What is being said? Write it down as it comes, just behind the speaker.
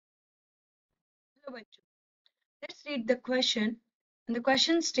Hello, bachcho. Let's read the question. And the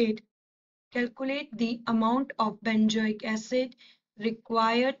question states, calculate the amount of benzoic acid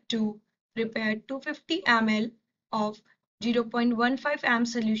required to prepare 250 ml of 0.15 amp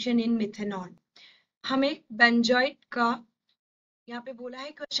solution in methanol. हमें benzoic का यहाँ पे बोला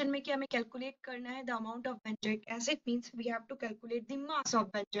है question में कि हमें कैलकुलेट करना है the amount of benzoic acid means we have to calculate the mass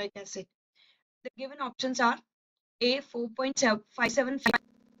of benzoic acid. The given options are A 4.575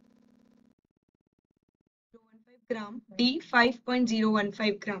 gram, D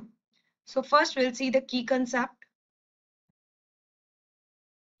 5.015 gram. So first we'll see the key concept.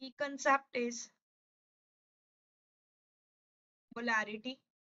 Key concept is molarity.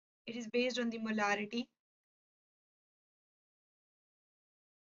 It is based on the molarity.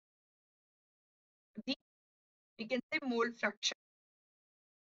 The we can say mole fraction.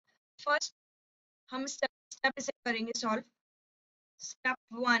 First हम step इसे करेंगे solve. Step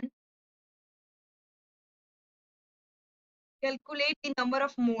 1, calculate the number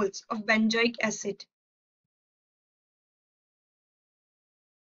of moles of benzoic acid.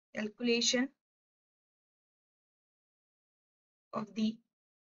 Calculation of the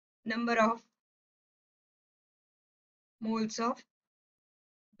number of moles of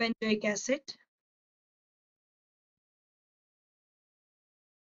benzoic acid.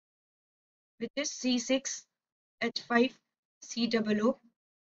 Which is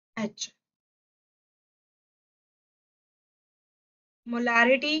C6H5COOH.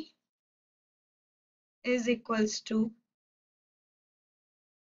 Molarity is equals to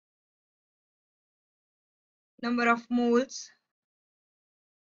number of moles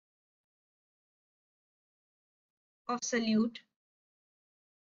of solute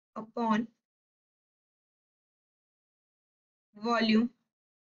upon volume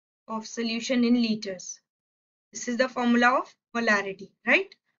of solution in liters. This is the formula of molarity,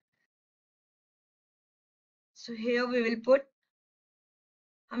 right? So here we will put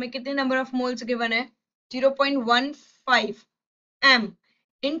हमें कितने number of moles given है 0.15 m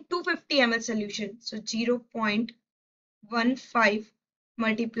in 250 ml solution. So 0.15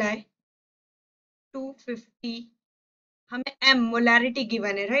 multiply 250 हमें m molarity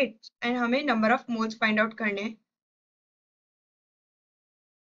given है, right? And हमें number of moles find out करने हैं.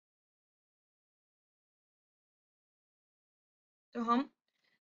 तो हम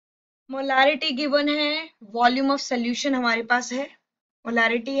मोलारिटी गिवन है, वॉल्यूम ऑफ सोल्यूशन हमारे पास है,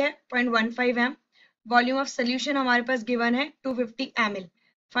 मोलारिटी है 0.15 m, वॉल्यूम ऑफ सोल्यूशन हमारे पास गिवन है 250 ml.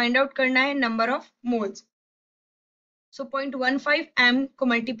 फाइंड आउट करना है number of moles. So 0.15 m को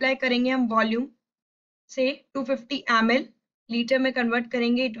मल्टीप्लाई करेंगे हम वॉल्यूम से 250 ml, लीटर में कन्वर्ट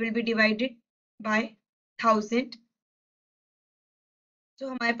करेंगे, it will be divided by 1000. तो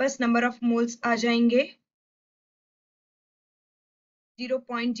हमारे पास नंबर ऑफ मोल्स आ जाएंगे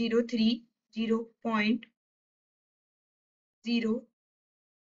 0.03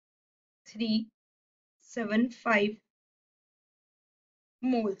 0.0375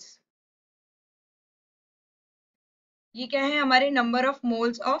 मोल्स. ये क्या है हमारे number of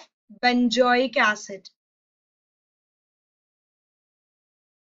moles of benzoic acid.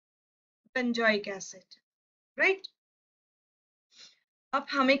 Benzoic acid, right. अब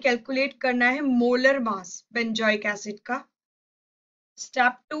हमें कैलकुलेट करना है मोलर मास बेंजोइक एसिड का.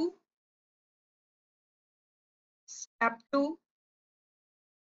 Step to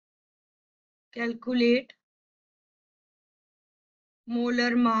calculate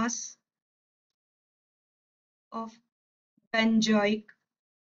molar mass of benzoic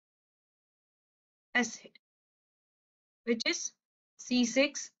acid, which is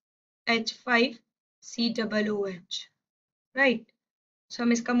C6H5COOH, right? So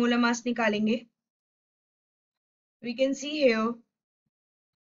हम इसका मोलर मास निकालेंगे. We can see here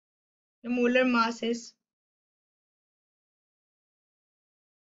the molar mass is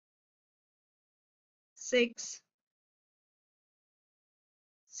 6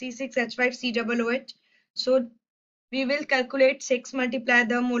 C6H5COOH. So we will calculate 6 multiply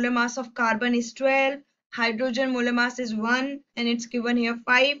the molar mass of carbon is 12, hydrogen molar mass is 1, and it's given here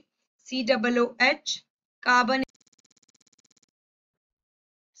 5. COOH, carbon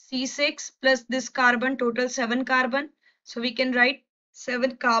C6 plus this carbon, total 7 carbon. So we can write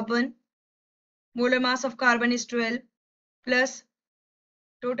 7 carbon, molar mass of carbon is 12, plus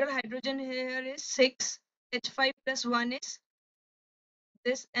total hydrogen here is 6, H5 plus 1 is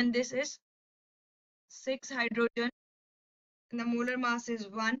this, and this is 6 hydrogen, and the molar mass is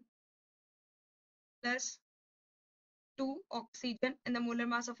 1, plus 2 oxygen, and the molar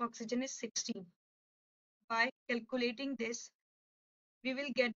mass of oxygen is 16. By calculating this, we will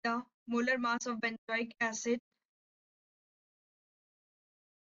get the molar mass of benzoic acid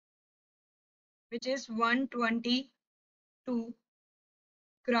which is 122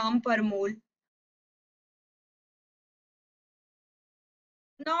 gram per mole.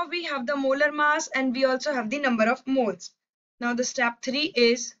 Now we have the molar mass and we also have the number of moles. Now the step 3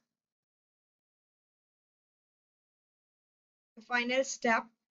 is the final step,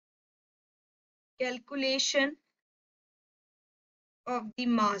 calculation of the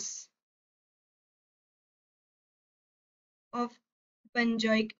mass of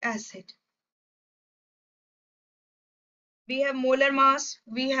benzoic acid. We have molar mass,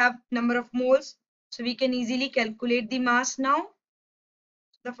 we have number of moles, so we can easily calculate the mass now.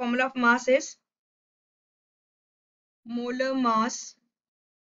 The formula of mass is molar mass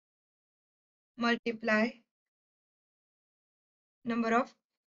multiply number of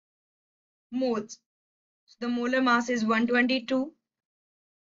moles. So the molar mass is 122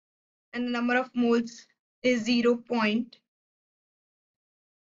 and the number of moles is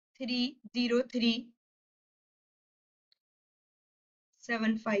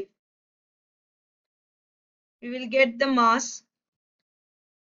 0.30375. We will get the mass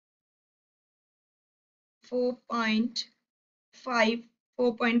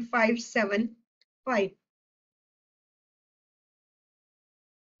 4.575.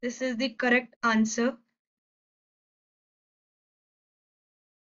 This is the correct answer.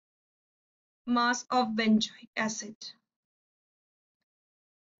 Mass of benzoic acid.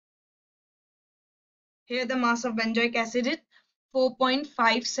 Here the mass of benzoic acid is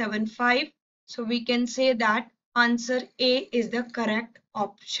 4.575. So we can say that answer A is the correct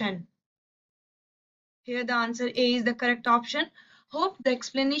option. Here the answer A is the correct option. Hope the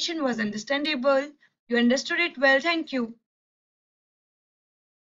explanation was understandable. You understood it well. Thank you.